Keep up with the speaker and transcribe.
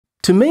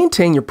To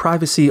maintain your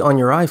privacy on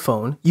your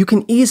iPhone, you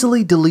can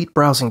easily delete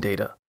browsing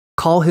data,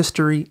 call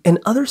history, and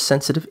other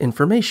sensitive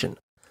information.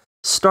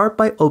 Start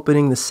by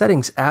opening the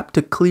Settings app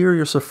to clear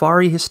your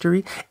Safari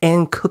history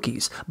and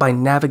cookies by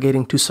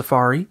navigating to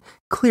Safari,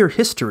 Clear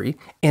History,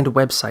 and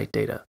Website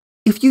Data.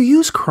 If you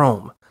use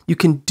Chrome, you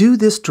can do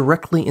this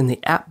directly in the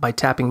app by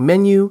tapping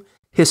Menu,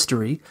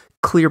 History,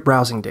 Clear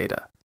Browsing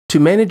Data.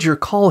 To manage your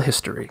call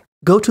history,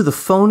 go to the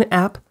Phone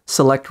app,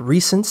 select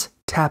Recents,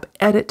 tap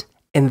Edit,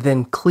 and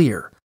then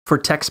Clear. For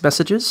text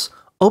messages,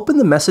 open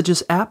the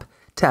Messages app,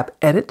 tap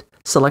Edit,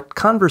 select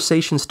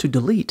Conversations to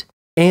delete,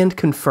 and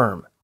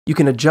Confirm. You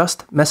can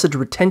adjust message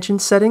retention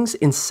settings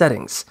in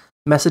Settings,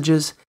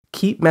 Messages,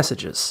 Keep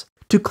Messages.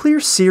 To clear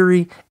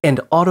Siri and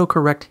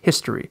autocorrect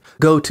history,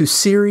 go to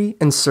Siri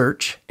and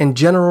Search and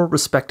General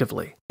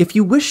respectively. If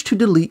you wish to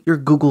delete your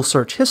Google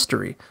search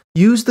history,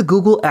 use the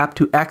Google app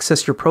to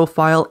access your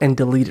profile and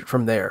delete it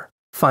from there.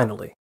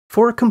 Finally,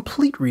 for a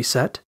complete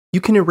reset, you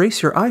can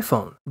erase your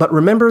iPhone, but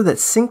remember that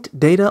synced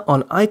data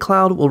on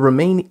iCloud will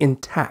remain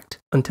intact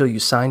until you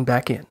sign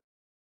back in.